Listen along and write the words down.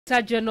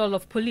Director General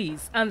of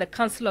Police and the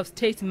Council of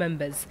State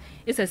members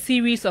is a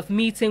series of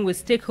meetings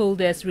with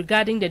stakeholders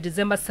regarding the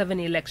December 7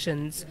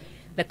 elections.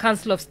 The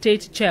Council of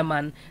State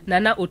Chairman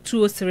Nana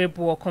Otuo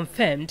Serebour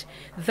confirmed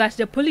that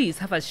the police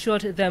have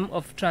assured them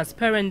of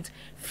transparent,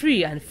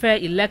 free and fair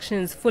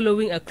elections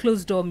following a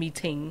closed-door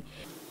meeting.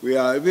 We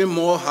are even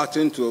more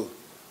heartened to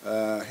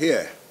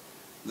hear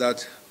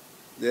that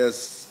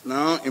there's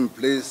now in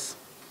place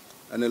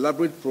an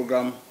elaborate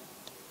program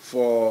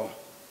for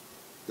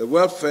the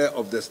welfare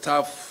of the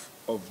staff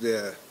of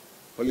the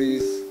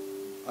police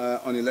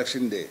on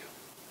election day.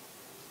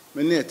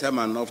 Many a time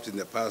and oft in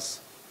the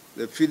past,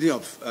 the feeding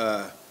of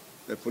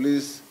the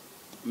police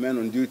men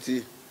on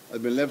duty has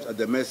been left at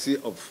the mercy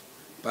of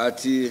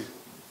party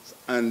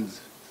and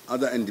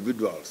other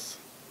individuals.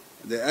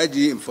 The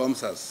IG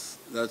informs us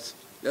that,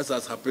 just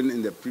as happened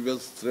in the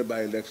previous 3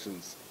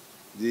 by-elections,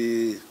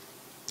 the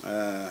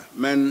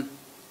men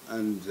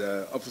and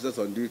officers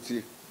on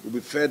duty will be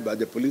fed by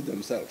the police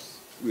themselves.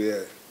 We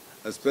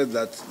expect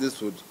that this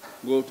would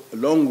go a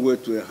long way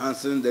to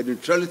enhancing the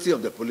neutrality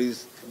of the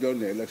police during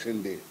the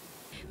election day.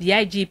 The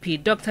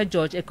IGP, Dr.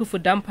 George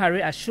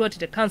Ekufu-Dampare, assured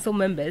the council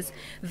members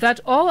that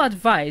all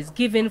advice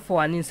given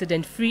for an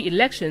incident-free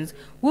elections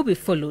will be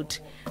followed.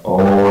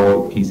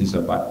 All pieces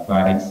of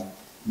advice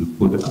we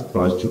put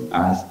across to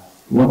us,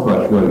 we want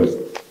to assure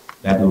us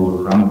that we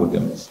will run with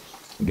them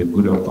for the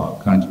good of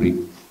our country,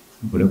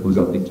 for the good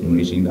of the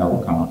generation that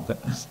will come after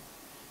us.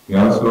 We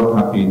are also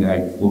happy that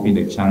it will be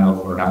the channel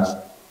for us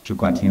to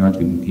continue to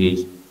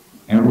engage,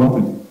 and we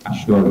want to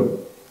assure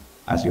you,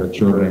 as your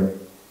children,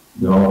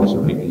 we are always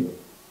ready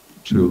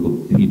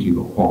to lead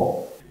you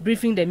home.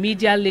 Briefing the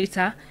media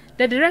later,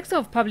 the Director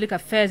of Public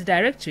Affairs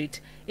Directorate,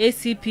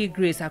 ACP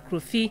Grace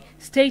Akrofi,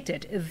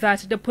 stated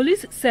that the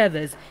police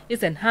service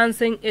is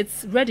enhancing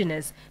its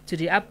readiness to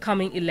the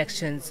upcoming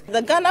elections.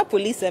 The Ghana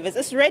Police Service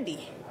is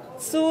ready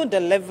to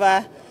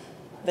deliver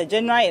the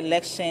general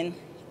election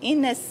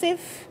in a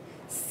safe,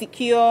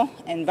 secure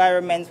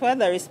environment where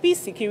there is peace,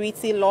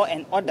 security, law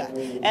and order.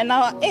 And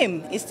our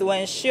aim is to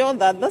ensure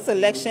that this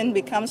election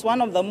becomes one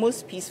of the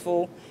most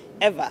peaceful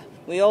ever.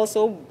 We're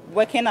also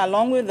working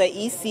along with the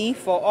EC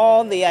for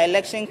all the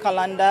election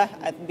calendar.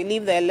 I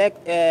believe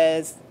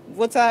the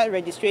voter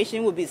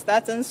registration will be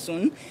starting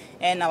soon,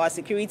 and our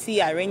security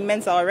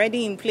arrangements are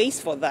already in place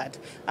for that.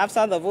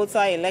 After the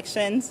voter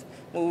elections,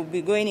 we will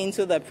be going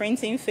into the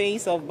printing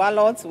phase of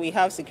ballots. We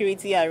have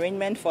security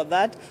arrangement for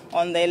that.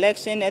 On the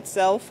election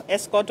itself,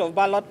 escort of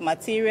ballot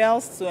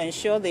materials to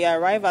ensure they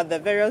arrive at the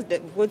various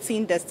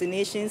voting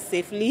destinations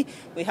safely.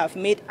 We have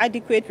made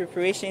adequate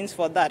preparations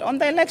for that. On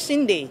the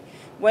election day,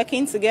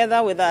 working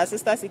together with our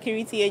sister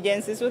security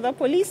agencies, with the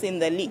police in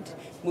the lead,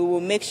 we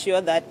will make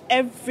sure that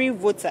every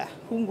voter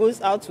who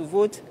goes out to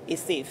vote is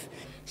safe.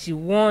 She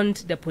warned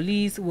the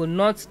police will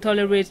not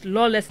tolerate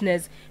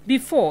lawlessness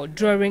before,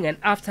 during and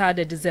after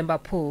the December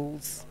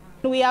polls.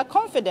 We are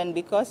confident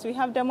because we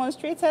have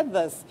demonstrated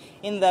this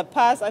in the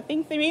past, I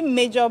think 3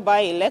 major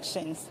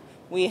by-elections.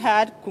 We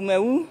had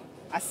Kumewu,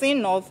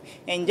 Asin North,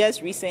 and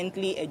just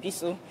recently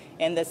Ejiso,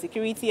 and the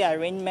security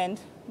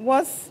arrangement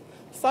was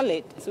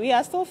solid. So we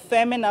are still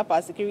firming up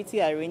our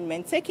security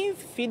arrangement, taking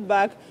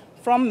feedback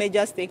from major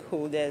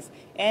stakeholders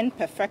and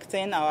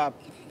perfecting our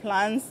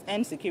plans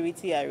and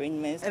security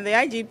arrangements. And the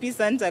IGP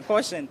sent a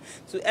caution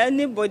to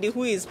anybody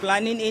who is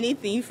planning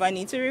anything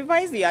funny to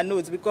revise their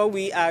notes, because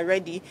we are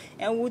ready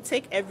and we'll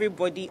take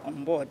everybody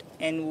on board.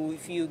 And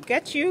if you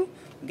get you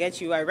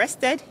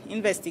arrested,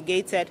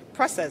 investigated,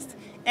 processed,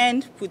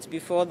 and put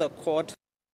before the court.